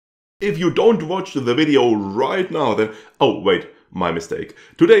If you don't watch the video right now, then... Oh, wait, my mistake.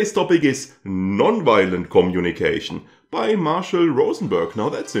 Today's topic is Nonviolent Communication by Marshall Rosenberg. Now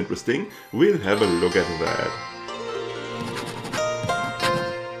that's interesting. We'll have a look at that.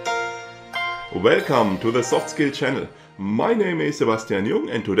 Welcome to the Soft Skill channel. My name is Sebastian Jung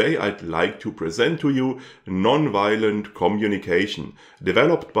and today I'd like to present to you Nonviolent Communication,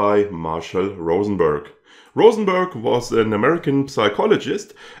 developed by Marshall Rosenberg. Rosenberg was an American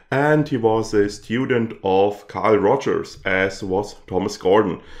psychologist and he was a student of Carl Rogers, as was Thomas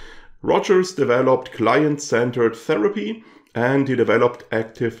Gordon. Rogers developed client-centered therapy and he developed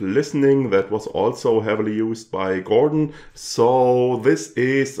active listening that was also heavily used by Gordon. So this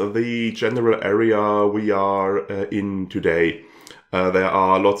is the general area we are in today. There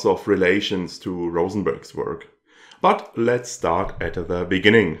are lots of relations to Rosenberg's work. But let's start at the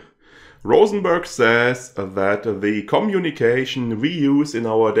beginning. Rosenberg says that the communication we use in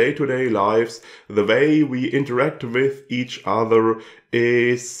our day-to-day lives, the way we interact with each other,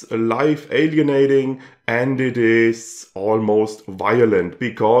 is life alienating and it is almost violent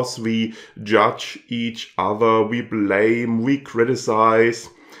because we judge each other, we blame, we criticize,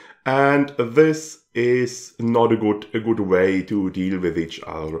 and this is not a good way to deal with each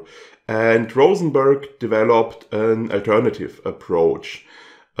other. And Rosenberg developed an alternative approach.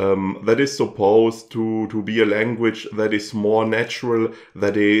 That is supposed to be a language that is more natural,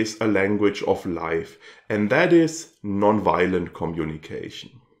 that is a language of life, and that is nonviolent communication.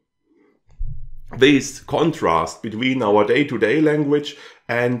 This contrast between our day-to-day language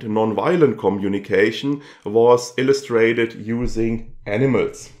and nonviolent communication was illustrated using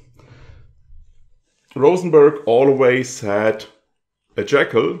animals. Rosenberg always had a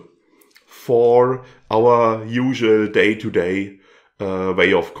jackal for our usual day-to-day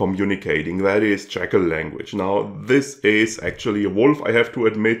way of communicating. That is jackal language. Now this is actually a wolf, I have to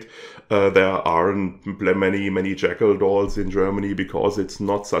admit. There aren't many jackal dolls in Germany because it's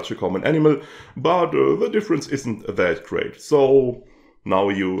not such a common animal, but the difference isn't that great. So now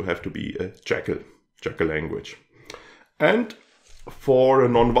you have to be a jackal language. And for a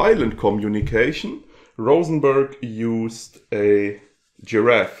nonviolent communication, Rosenberg used a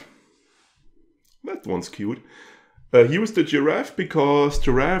giraffe. That one's cute. He used a giraffe because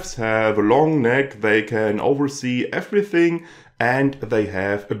giraffes have a long neck, they can oversee everything, and they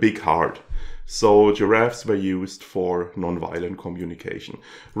have a big heart. So giraffes were used for nonviolent communication.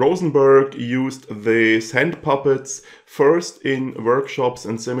 Rosenberg used these hand puppets first in workshops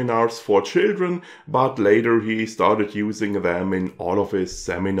and seminars for children, but later he started using them in all of his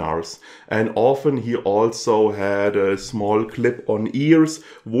seminars. And often he also had a small clip-on ears,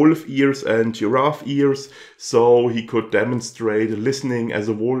 wolf ears and giraffe ears, so he could demonstrate listening as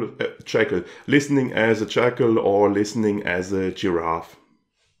a jackal, listening as a jackal or listening as a giraffe.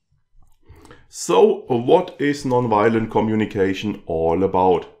 So, what is nonviolent communication all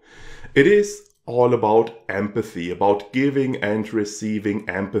about? It is all about empathy, about giving and receiving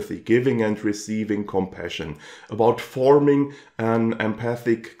empathy, giving and receiving compassion, about forming an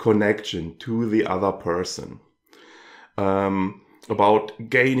empathic connection to the other person, about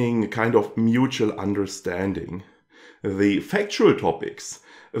gaining a kind of mutual understanding. The factual topics,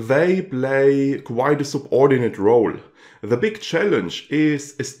 they play quite a subordinate role. The big challenge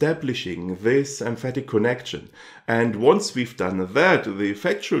is establishing this empathic connection, and once we've done that, the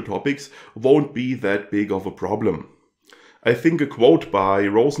factual topics won't be that big of a problem. I think a quote by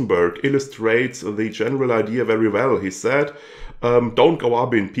Rosenberg illustrates the general idea very well. He said, "Don't go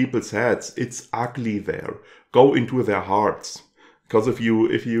up in people's heads, it's ugly there. Go into their hearts." Because if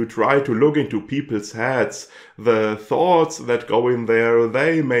you try to look into people's heads, the thoughts that go in there,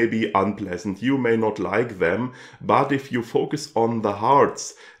 they may be unpleasant, you may not like them, but if you focus on the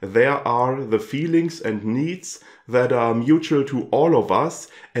hearts, there are the feelings and needs that are mutual to all of us,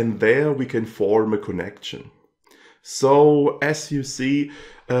 and there we can form a connection. So, as you see,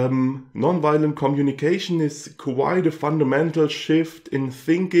 nonviolent communication is quite a fundamental shift in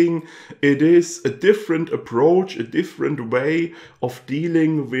thinking. It is a different approach, a different way of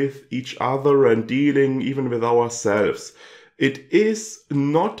dealing with each other and dealing even with ourselves. It is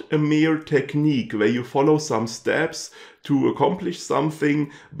not a mere technique where you follow some steps to accomplish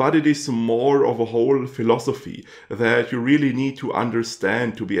something, but it is more of a whole philosophy that you really need to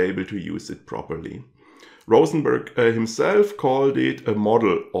understand to be able to use it properly. Rosenberg himself called it a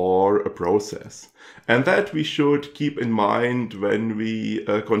model or a process. And that we should keep in mind when we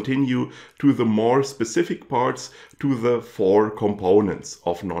continue to the more specific parts, to the 4 components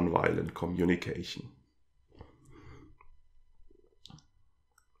of nonviolent communication.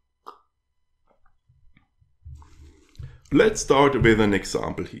 Let's start with an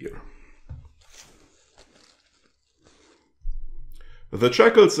example here. The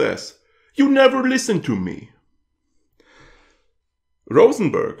jackal says, "You never listen to me."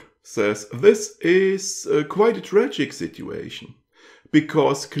 Rosenberg says this is quite a tragic situation,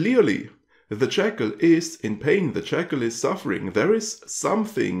 because clearly the jackal is in pain, the jackal is suffering, there is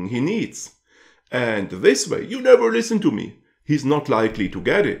something he needs. And this way, "You never listen to me," he's not likely to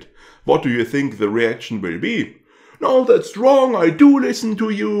get it. What do you think the reaction will be? "No, that's wrong, I do listen to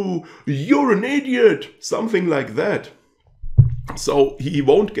you, you're an idiot," something like that. So he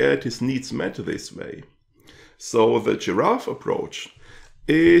won't get his needs met this way. So the giraffe approach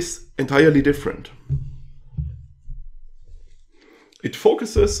is entirely different. It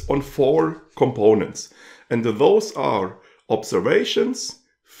focuses on 4 components, and those are observations,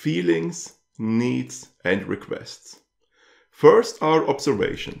 feelings, needs, and requests. First are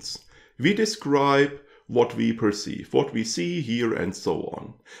observations. We describe what we perceive, what we see, hear, and so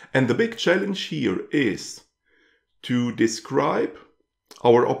on. And the big challenge here is to describe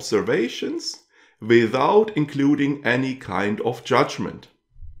our observations without including any kind of judgment.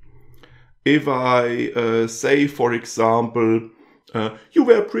 If I say, for example, "You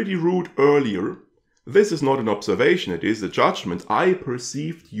were pretty rude earlier," this is not an observation, it is a judgment. I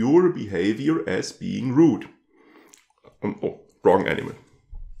perceived your behavior as being rude. Oh, wrong animal.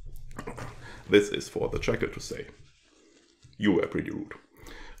 This is for the jackal to say, "You were pretty rude."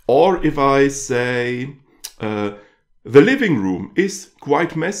 Or if I say, "The living room is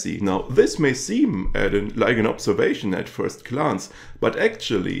quite messy." Now, this may seem like an observation at first glance, but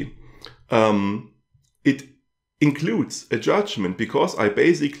actually it includes a judgment, because I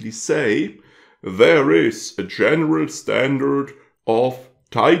basically say there is a general standard of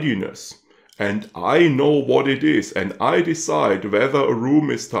tidiness and I know what it is and I decide whether a room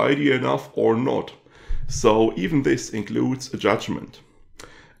is tidy enough or not. So even this includes a judgment.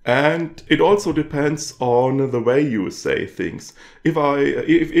 And it also depends on the way you say things.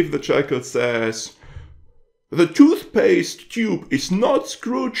 If the jackal says, "The toothpaste tube is not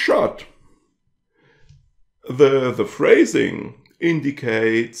screwed shut," the phrasing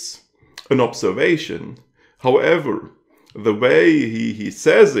indicates an observation. However, the way he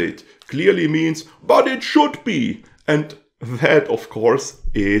says it clearly means, "But it should be." And that, of course,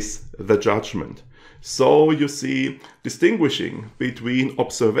 is the judgment. So you see, distinguishing between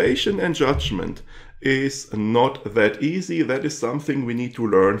observation and judgment is not that easy. That is something we need to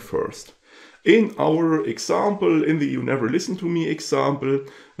learn first. In our example, in the "You never listen to me" example,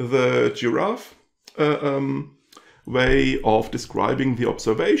 the giraffe way of describing the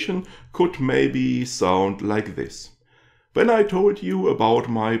observation could maybe sound like this. "When I told you about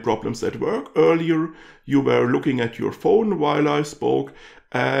my problems at work earlier, you were looking at your phone while I spoke,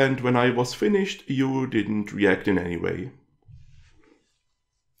 and when I was finished, you didn't react in any way."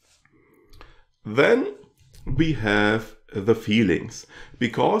 Then we have the feelings,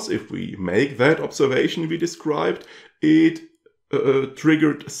 because if we make that observation we described, it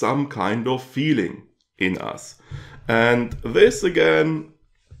triggered some kind of feeling in us. And this again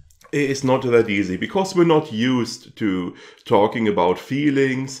is not that easy, because we're not used to talking about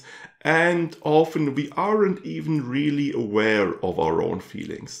feelings, and often we aren't even really aware of our own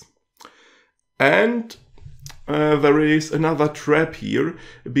feelings. And there is another trap here,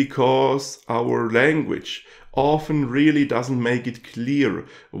 because our language often really doesn't make it clear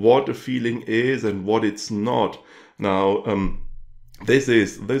what a feeling is and what it's not. Now, this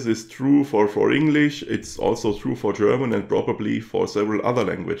is true for English, it's also true for German and probably for several other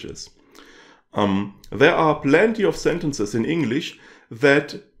languages. There are plenty of sentences in English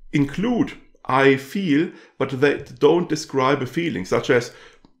that include "I feel," but that don't describe a feeling, such as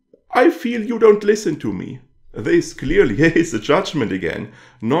 "I feel you don't listen to me." This clearly is a judgment again,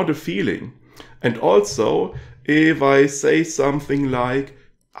 not a feeling. And also, if I say something like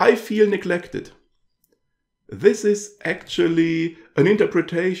 "I feel neglected," this is actually an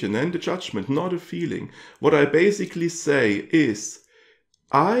interpretation and a judgment, not a feeling. What I basically say is,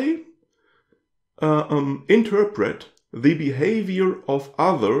 I interpret the behavior of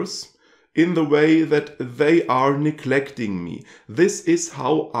others in the way that they are neglecting me. This is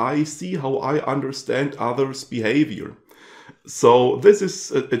how I see, how I understand others' behavior. So this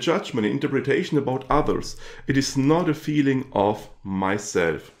is a judgment, an interpretation about others. It is not a feeling of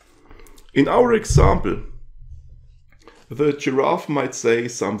myself. In our example, the giraffe might say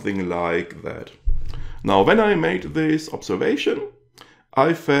something like that. Now, when I made this observation,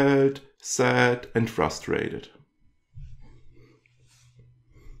 I felt sad and frustrated.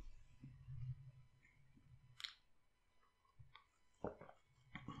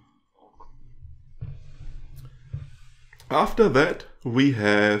 After that, we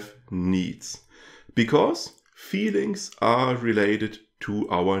have needs, because feelings are related to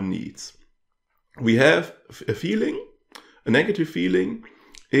our needs. We have a feeling, a negative feeling,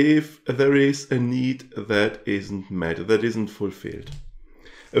 if there is a need that isn't met, that isn't fulfilled.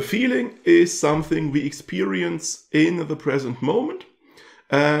 A feeling is something we experience in the present moment,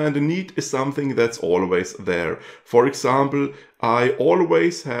 and a need is something that's always there. For example, I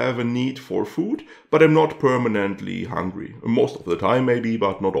always have a need for food, but I'm not permanently hungry. Most of the time maybe,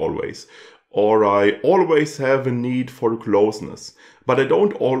 but not always. Or I always have a need for closeness, but I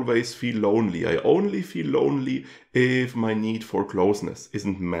don't always feel lonely. I only feel lonely if my need for closeness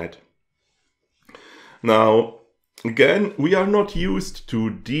isn't met. Now, again, we are not used to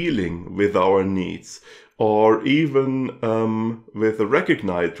dealing with our needs, or even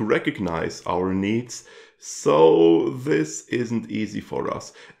to recognize our needs. So this isn't easy for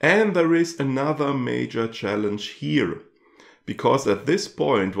us. And there is another major challenge here, because at this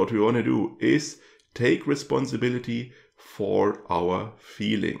point what we want to do is take responsibility for our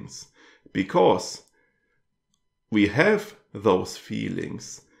feelings, because we have those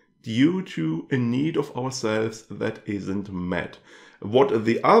feelings due to a need of ourselves that isn't met. What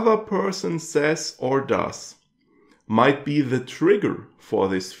the other person says or does might be the trigger for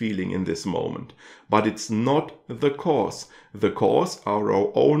this feeling in this moment, but it's not the cause. The cause are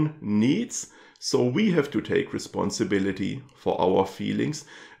our own needs, so we have to take responsibility for our feelings.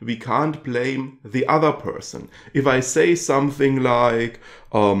 We can't blame the other person. If I say something like,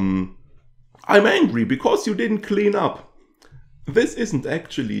 I'm angry because you didn't clean up, this isn't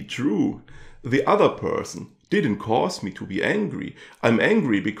actually true. The other person didn't cause me to be angry. I'm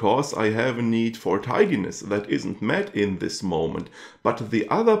angry because I have a need for tidiness that isn't met in this moment. But the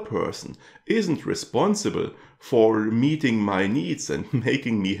other person isn't responsible for meeting my needs and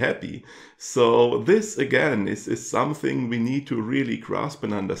making me happy. So this again is something we need to really grasp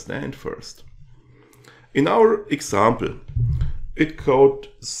and understand first. In our example, it could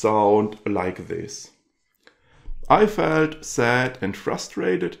sound like this. I felt sad and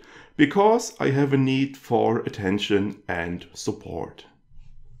frustrated because I have a need for attention and support.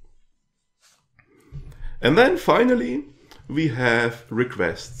 And then finally, we have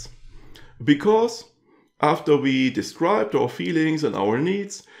requests. Because after we described our feelings and our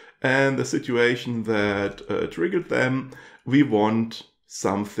needs and the situation that triggered them, we want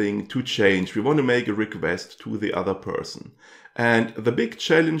something to change. We want to make a request to the other person. And the big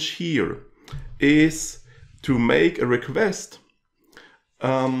challenge here is to make a request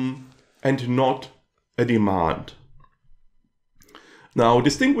and not a demand. Now,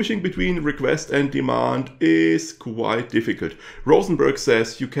 distinguishing between request and demand is quite difficult. Rosenberg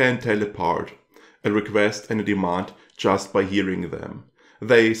says you can tell apart a request and a demand just by hearing them.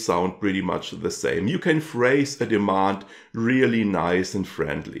 They sound pretty much the same. You can phrase a demand really nice and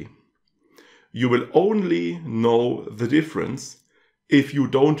friendly. You will only know the difference if you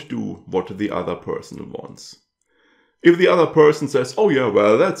don't do what the other person wants. If the other person says, oh yeah,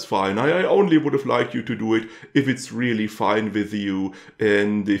 well, that's fine, I only would have liked you to do it if it's really fine with you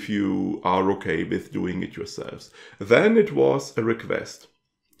and if you are okay with doing it yourselves, then it was a request.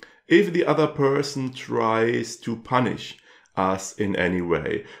 If the other person tries to punish us in any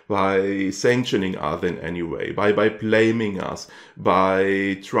way, by sanctioning us in any way, by blaming us,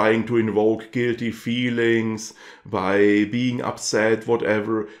 by trying to invoke guilty feelings, by being upset,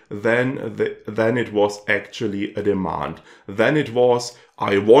 whatever, then it was actually a demand. Then it was,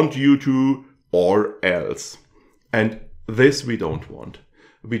 I want you to, or else. And this we don't want.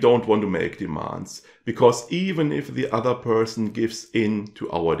 We don't want to make demands, because even if the other person gives in to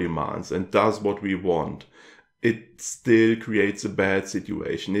our demands and does what we want, it still creates a bad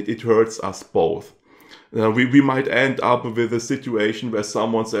situation. It hurts us both. We might end up with a situation where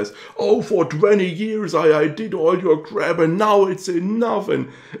someone says, oh, for 20 years I did all your crap and now it's enough.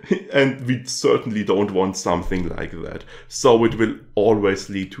 And we certainly don't want something like that. So it will always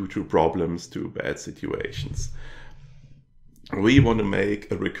lead to problems, to bad situations. We want to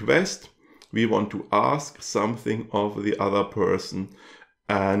make a request. We want to ask something of the other person,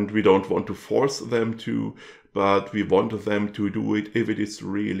 and we don't want to force them to, but we want them to do it if it is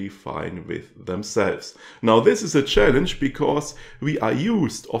really fine with themselves. Now, this is a challenge because we are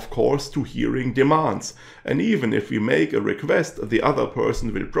used, of course, to hearing demands. And even if we make a request, the other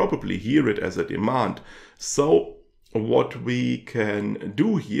person will probably hear it as a demand. So what we can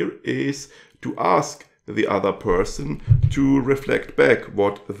do here is to ask the other person to reflect back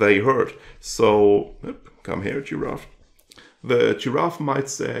what they heard. So, come here, giraffe. The giraffe might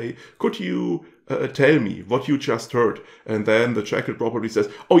say, could you tell me what you just heard? And then the jackal probably says,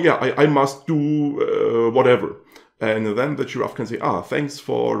 oh yeah, I must do whatever. And then the giraffe can say, thanks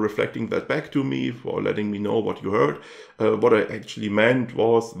for reflecting that back to me, for letting me know what you heard. What I actually meant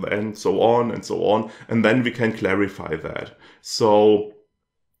was, and so on and so on. And then we can clarify that. So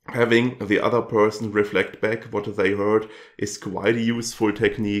having the other person reflect back what they heard is quite a useful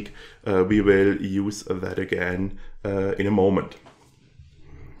technique. We will use that again in a moment.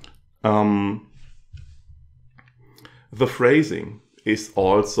 The phrasing is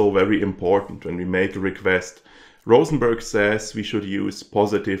also very important when we make a request. Rosenberg says we should use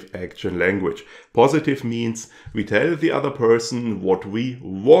positive action language. Positive means we tell the other person what we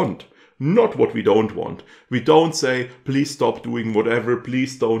want, not what we don't want. We don't say, please stop doing whatever,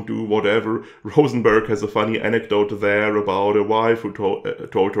 please don't do whatever. Rosenberg has a funny anecdote there about a wife who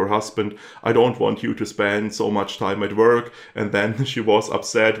told her husband, I don't want you to spend so much time at work. And then she was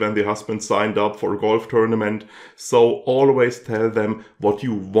upset when the husband signed up for a golf tournament. So always tell them what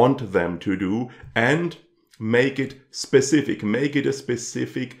you want them to do and make it specific, make it a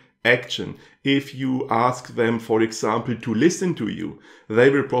specific action. If you ask them, for example, to listen to you,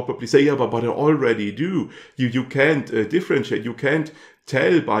 they will probably say, yeah, but I already do. You can't differentiate. You can't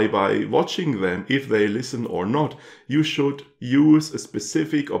tell by watching them if they listen or not. You should use a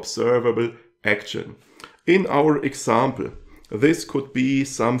specific observable action. In our example, this could be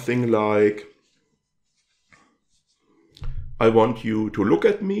something like, I want you to look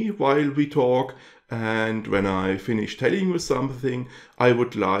at me while we talk, and when I finish telling you something, I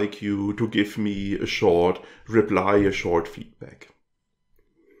would like you to give me a short reply, a short feedback.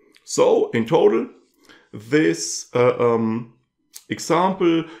 So, in total, this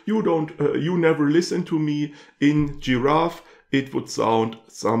example, you never listen to me, in giraffe, it would sound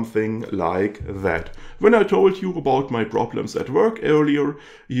something like that. When I told you about my problems at work earlier,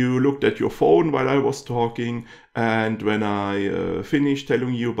 you looked at your phone while I was talking, and when I finished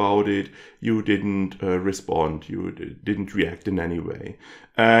telling you about it, you didn't respond, you didn't react in any way.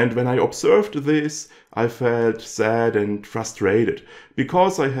 And when I observed this, I felt sad and frustrated,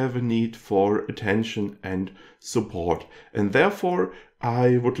 because I have a need for attention and support. And therefore,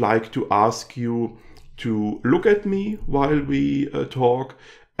 I would like to ask you to look at me while we talk,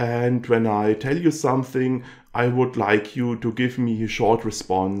 and when I tell you something, I would like you to give me a short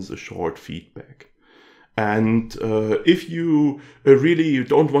response, a short feedback. And if you really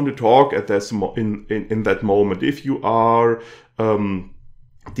don't want to talk at this in that moment, if you are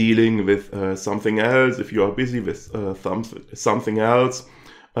dealing with something else, if you are busy with something else,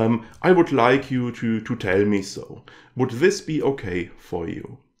 I would like you to tell me so. Would this be okay for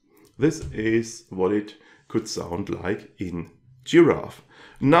you? This is what it could sound like in giraffe.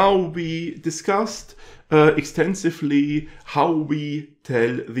 Now we discussed extensively how we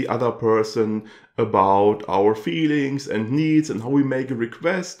tell the other person about our feelings and needs and how we make a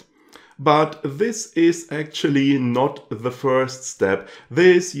request. But this is actually not the first step.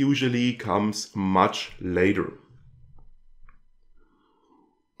 This usually comes much later.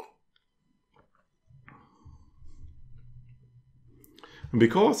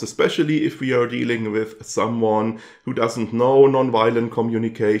 Because especially if we are dealing with someone who doesn't know nonviolent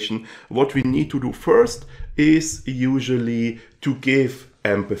communication, what we need to do first is usually to give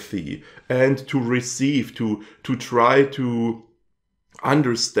empathy and to receive, to try to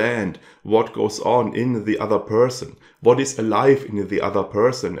understand what goes on in the other person, what is alive in the other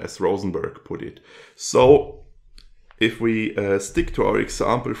person, as Rosenberg put it. So if we stick to our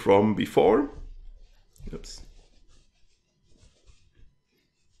example from before,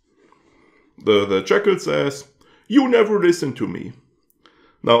 The jackal says, you never listen to me.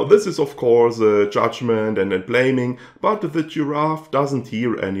 Now this is of course a judgment and a blaming, but the giraffe doesn't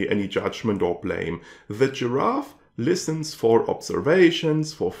hear any judgment or blame. The giraffe listens for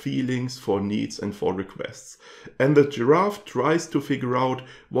observations, for feelings, for needs and for requests. And the giraffe tries to figure out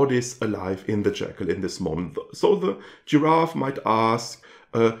what is alive in the jackal in this moment. So the giraffe might ask,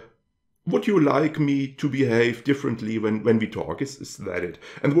 would you like me to behave differently when we talk? Is that it?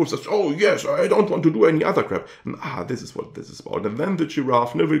 And the wolf says, oh yes, I don't want to do any other crap. And, this is what this is about. And then the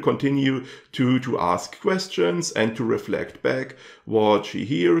giraffe will continue to ask questions and to reflect back what she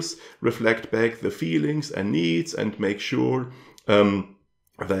hears, reflect back the feelings and needs, and make sure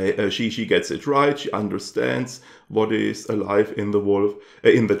she gets it right. She understands what is alive in the wolf,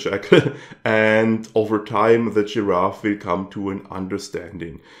 in the jackal, and over time the giraffe will come to an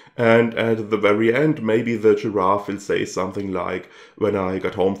understanding. And at the very end, maybe the giraffe will say something like, when I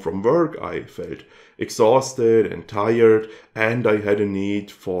got home from work, I felt exhausted and tired, and I had a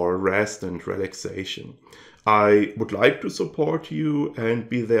need for rest and relaxation. I would like to support you and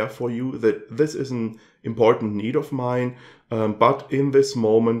be there for you, that this is an important need of mine, but in this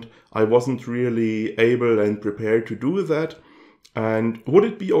moment I wasn't really able and prepared to do that. And would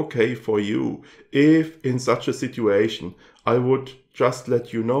it be okay for you if in such a situation I would just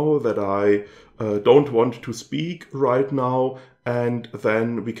let you know that I don't want to speak right now, and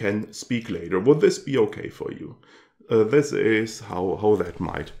then we can speak later? Would this be okay for you? This is how that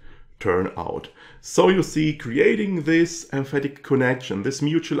might turn out. So you see, creating this emphatic connection, this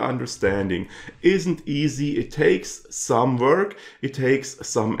mutual understanding, isn't easy. It takes some work, it takes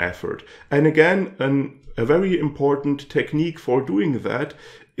some effort. And again, a very important technique for doing that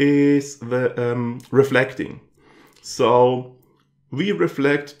is the reflecting. So we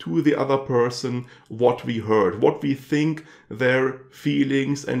reflect to the other person what we heard, what we think their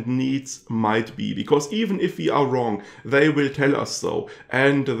feelings and needs might be. Because even if we are wrong, they will tell us so,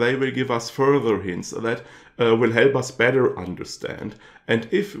 and they will give us further hints that will help us better understand. And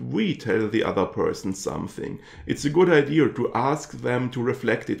if we tell the other person something, it's a good idea to ask them to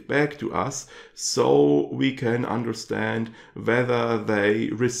reflect it back to us, so we can understand whether they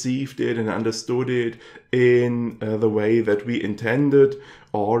received it and understood it in the way that we intended,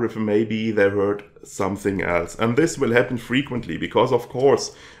 or if maybe they heard something else. And this will happen frequently because, of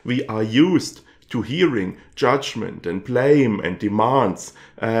course, we are used to hearing judgment and blame and demands.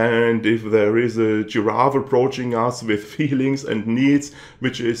 And if there is a giraffe approaching us with feelings and needs,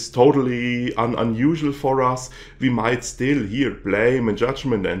 which is totally unusual for us, we might still hear blame and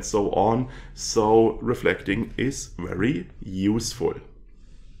judgment and so on. So reflecting is very useful.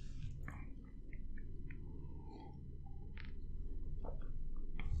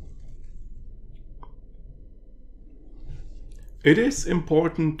 It is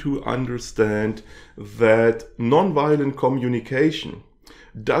important to understand that nonviolent communication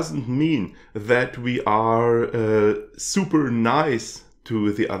doesn't mean that we are super nice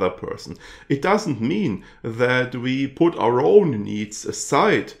to the other person. It doesn't mean that we put our own needs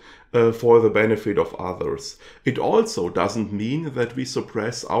aside for the benefit of others. It also doesn't mean that we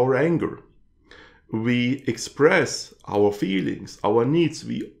suppress our anger. We express our feelings, our needs,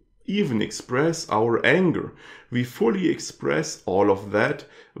 we even express our anger. We fully express all of that,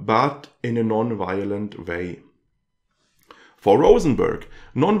 but in a non-violent way. For Rosenberg,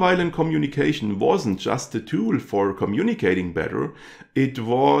 nonviolent communication wasn't just a tool for communicating better, it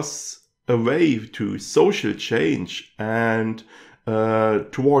was a way to social change and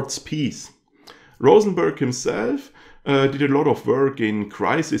towards peace. Rosenberg himself did a lot of work in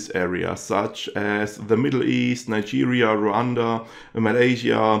crisis areas such as the Middle East, Nigeria, Rwanda,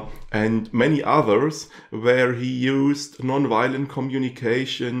 Malaysia, and many others, where he used nonviolent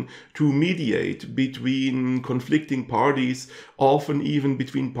communication to mediate between conflicting parties, often even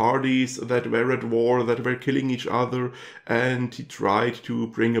between parties that were at war, that were killing each other, and he tried to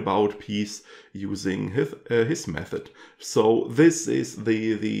bring about peace using his method. So this is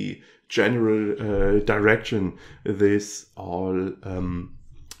the general direction this all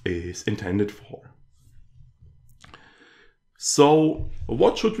is intended for. So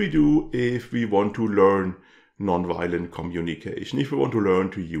what should we do if we want to learn nonviolent communication, if we want to learn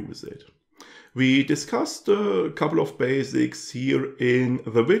to use it? We discussed a couple of basics here in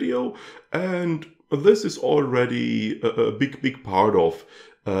the video, and this is already a big part of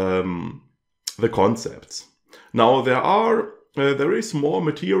the concepts. Now there is more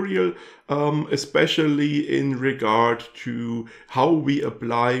material, especially in regard to how we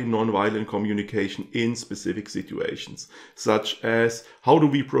apply nonviolent communication in specific situations, such as how do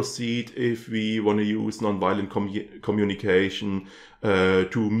we proceed if we want to use nonviolent communication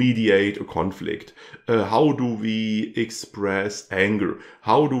to mediate a conflict. How do we express anger?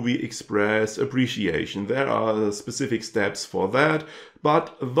 How do we express appreciation? There are specific steps for that,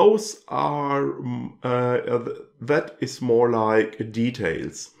 but those are that is more like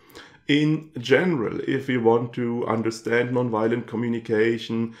details. In general, if we want to understand nonviolent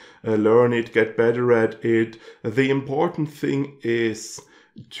communication, learn it, get better at it, the important thing is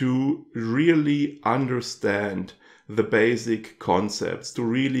to really understand the basic concepts, to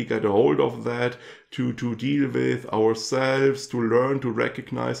really get a hold of that, to deal with ourselves, to learn to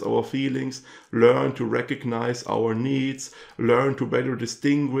recognize our feelings, learn to recognize our needs, learn to better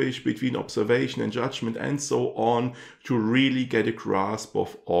distinguish between observation and judgment, and so on, to really get a grasp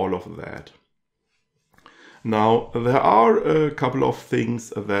of all of that. Now, there are a couple of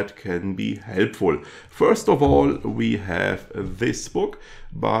things that can be helpful. First of all, we have this book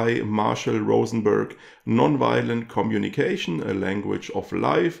by Marshall Rosenberg, Nonviolent Communication, a Language of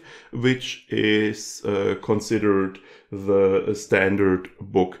Life, which is considered the standard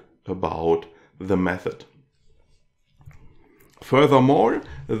book about the method. Furthermore,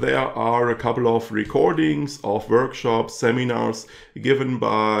 there are a couple of recordings of workshops, seminars given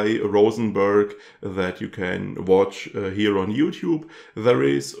by Rosenberg that you can watch here on YouTube. There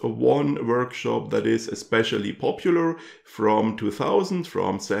is one workshop that is especially popular from 2000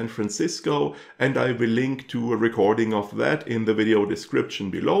 from San Francisco, and I will link to a recording of that in the video description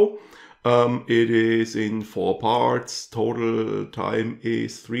below. It is in 4 parts. Total time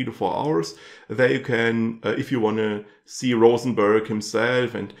is 3 to 4 hours. There you can, if you want to see Rosenberg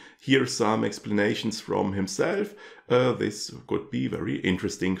himself and hear some explanations from himself, this could be very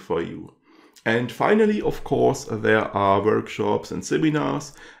interesting for you. And finally, of course, there are workshops and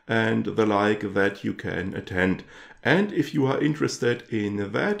seminars and the like that you can attend. And if you are interested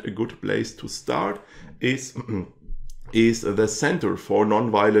in that, a good place to start is the Center for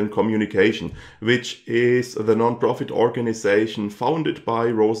Nonviolent Communication, which is the non-profit organization founded by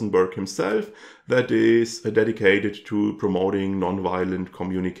Rosenberg himself that is dedicated to promoting nonviolent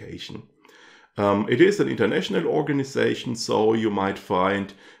communication. It is an international organization, so you might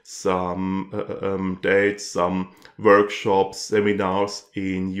find some dates, some workshops, seminars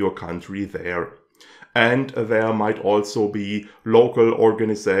in your country there. And there might also be local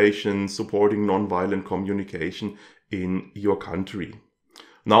organizations supporting nonviolent communication in your country.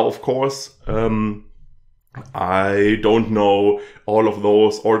 Now, of course, I don't know all of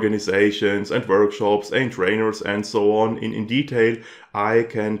those organizations and workshops and trainers and so on in detail. I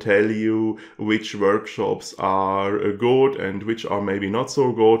can tell you which workshops are good and which are maybe not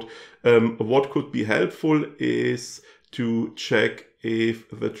so good. What could be helpful is to check if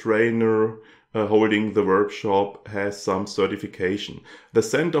the trainer holding the workshop has some certification. The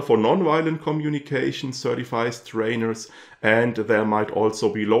Center for Nonviolent Communication certifies trainers, and there might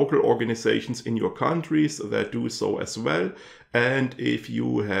also be local organizations in your countries that do so as well. And if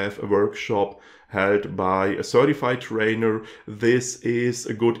you have a workshop held by a certified trainer, this is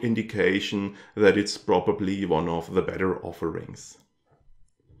a good indication that it's probably one of the better offerings.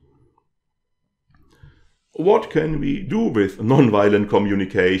 What can we do with nonviolent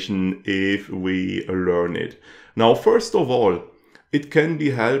communication if we learn it? Now, first of all, it can be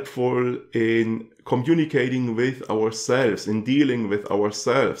helpful in communicating with ourselves, in dealing with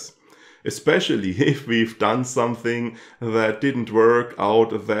ourselves, especially if we've done something that didn't work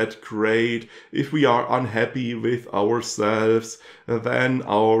out that great. If we are unhappy with ourselves, then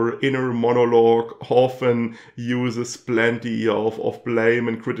our inner monologue often uses plenty of blame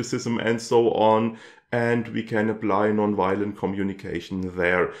and criticism and so on. And we can apply nonviolent communication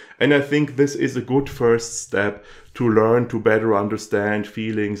there. And I think this is a good first step to learn to better understand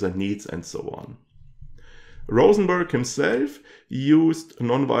feelings and needs and so on. Rosenberg himself used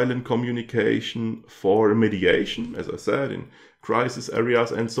nonviolent communication for mediation, as I said, in crisis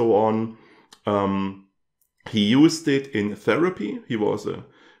areas and so on. He used it in therapy. He was a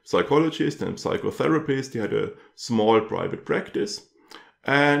psychologist and psychotherapist. He had a small private practice.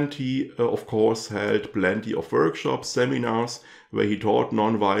 And he, of course, held plenty of workshops, seminars, where he taught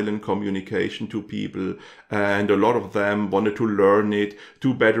nonviolent communication to people. And a lot of them wanted to learn it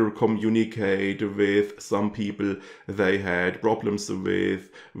to better communicate with some people they had problems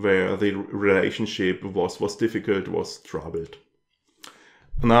with, where the relationship was difficult, was troubled.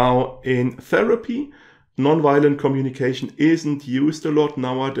 Now, in therapy, nonviolent communication isn't used a lot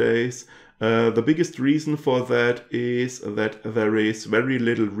nowadays. The biggest reason for that is that there is very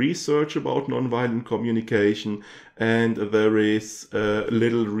little research about nonviolent communication, and there is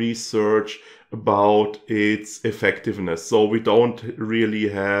little research about its effectiveness. So we don't really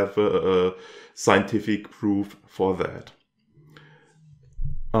have scientific proof for that.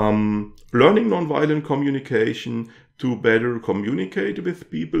 Learning nonviolent communication to better communicate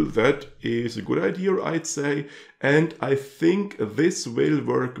with people, that is a good idea, I'd say. And I think this will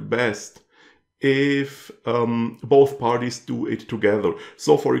work best if both parties do it together.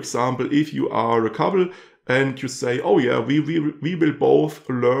 So for example, if you are a couple and you say, oh yeah, we will both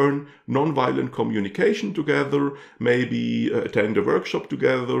learn nonviolent communication together, maybe attend a workshop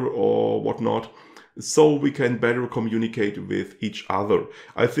together or whatnot, so we can better communicate with each other.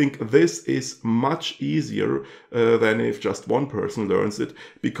 I think this is much easier than if just one person learns it,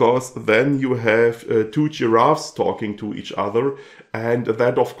 because then you have two giraffes talking to each other, and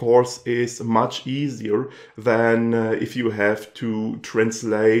that of course is much easier than if you have to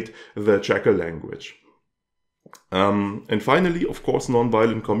translate the jackal language. And finally, of course,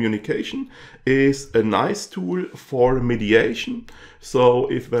 nonviolent communication is a nice tool for mediation. So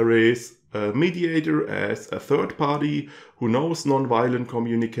if there is a mediator as a third party who knows nonviolent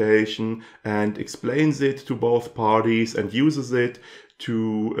communication and explains it to both parties and uses it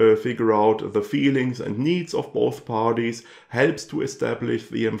to figure out the feelings and needs of both parties, helps to establish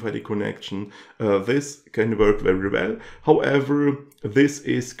the empathic connection. This can work very well. However, this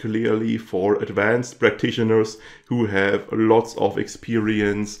is clearly for advanced practitioners who have lots of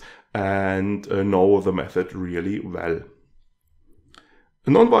experience and know the method really well.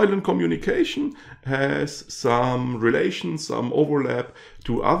 Nonviolent communication has some relation, some overlap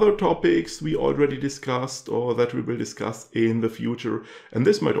to other topics we already discussed or that we will discuss in the future, and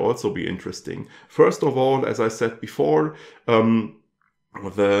this might also be interesting. First of all, as I said before, the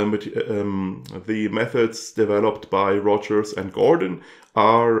methods developed by Rogers and Gordon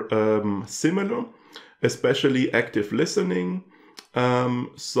are similar, especially active listening.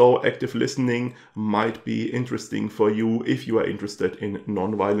 So active listening might be interesting for you if you are interested in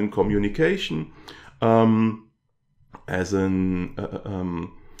nonviolent communication as an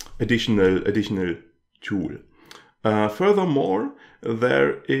additional tool. Furthermore,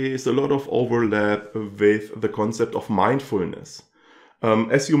 there is a lot of overlap with the concept of mindfulness.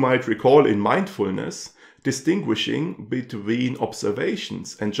 As you might recall, in mindfulness, distinguishing between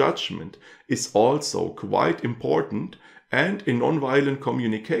observations and judgment is also quite important. And in nonviolent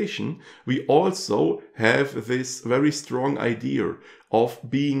communication, we also have this very strong idea of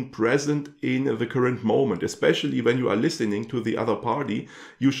being present in the current moment. Especially when you are listening to the other party,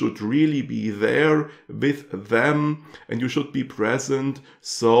 you should really be there with them and you should be present.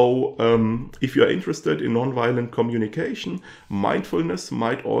 So if you are interested in nonviolent communication, mindfulness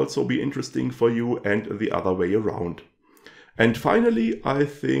might also be interesting for you and the other way around. And finally, I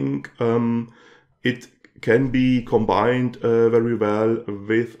think it can be combined very well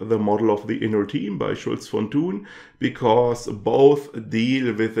with the model of the inner team by Schulz von Thun, because both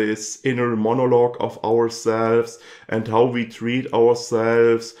deal with this inner monologue of ourselves and how we treat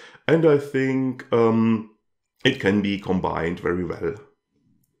ourselves, and I think it can be combined very well.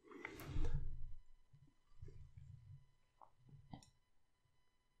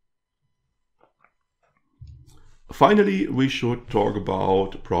 Finally, we should talk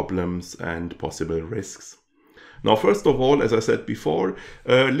about problems and possible risks. Now, first of all, as I said before,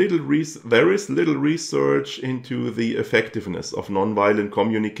 there is little research into the effectiveness of nonviolent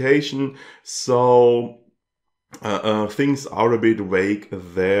communication, so things are a bit vague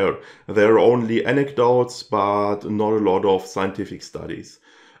there. There are only anecdotes, but not a lot of scientific studies.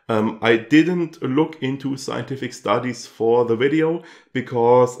 I didn't look into scientific studies for the video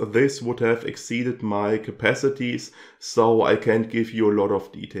because this would have exceeded my capacities, so I can't give you a lot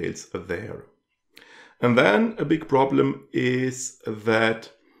of details there. And then a big problem is that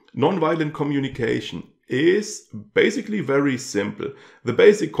nonviolent communication is basically very simple. The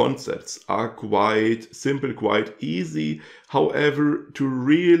basic concepts are quite simple, quite easy. However, to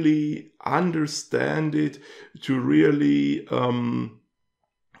really understand it, to really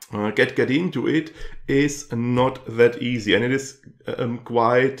get into it is not that easy, and it is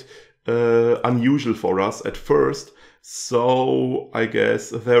quite unusual for us at first. So I guess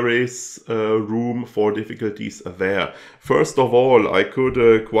there is room for difficulties there. First of all, I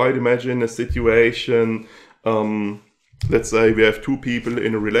could quite imagine a situation, let's say we have two people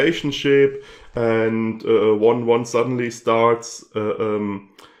in a relationship and one suddenly starts using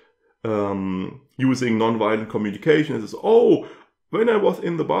nonviolent communication and says, "Oh, when I was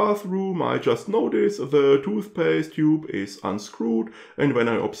in the bathroom, I just noticed the toothpaste tube is unscrewed, and when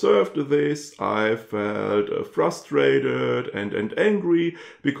I observed this, I felt frustrated and angry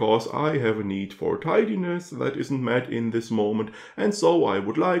because I have a need for tidiness that isn't met in this moment, and so I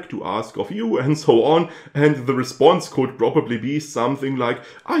would like to ask of you," and so on. And the response could probably be something like,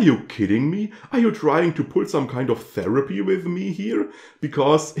 "Are you kidding me? Are you trying to pull some kind of therapy with me here?"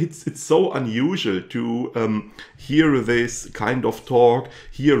 Because it's so unusual to hear this kind of talk,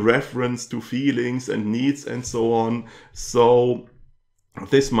 hear reference to feelings and needs and so on. So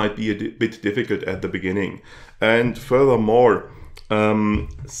this might be a bit difficult at the beginning. And furthermore,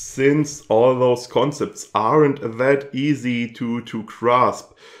 since all those concepts aren't that easy to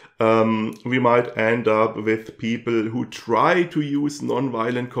grasp, we might end up with people who try to use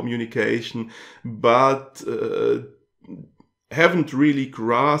nonviolent communication but haven't really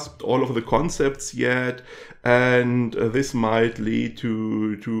grasped all of the concepts yet, and this might lead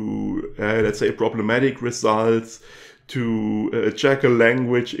to let's say, problematic results, to check a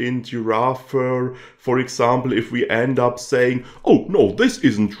language in giraffe. For example, if we end up saying, "Oh no, this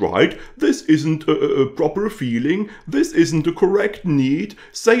isn't right, this isn't a proper feeling, this isn't a correct need,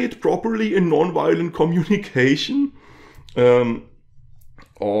 say it properly in nonviolent communication,"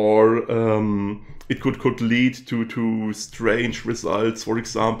 it could lead to strange results. For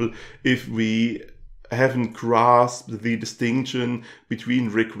example, if we haven't grasped the distinction between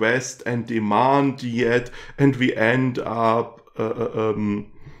request and demand yet, and we end up with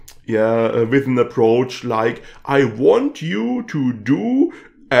an approach like, I want you to do,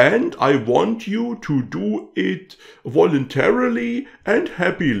 and I want you to do it voluntarily and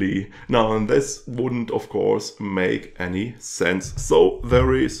happily. Now, and this wouldn't, of course, make any sense. So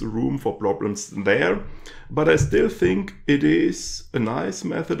there is room for problems there, but I still think it is a nice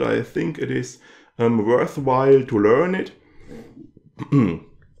method. I think it is worthwhile to learn it.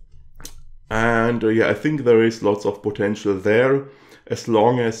 And I think there is lots of potential there, as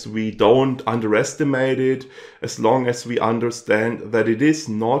long as we don't underestimate it, as long as we understand that it is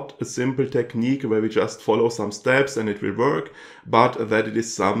not a simple technique where we just follow some steps and it will work, but that it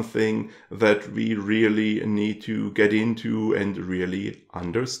is something that we really need to get into and really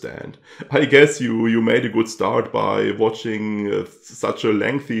understand. I guess you made a good start by watching such a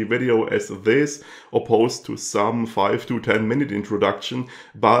lengthy video as this, opposed to some 5 to 10 minute introduction,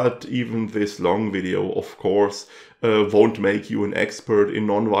 but even this long video, of course, won't make you an expert in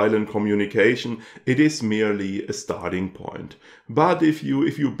nonviolent communication. It is merely a starting point. But if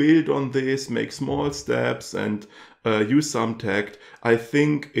you build on this, make small steps and use some tact, I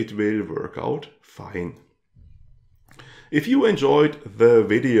think it will work out fine. If you enjoyed the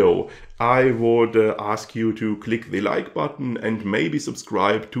video, I would ask you to click the like button and maybe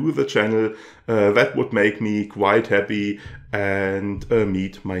subscribe to the channel. That would make me quite happy and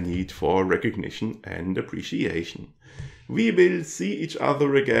meet my need for recognition and appreciation. We will see each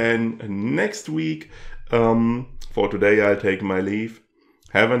other again next week. For today, I'll take my leave.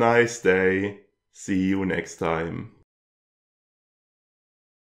 Have a nice day. See you next time.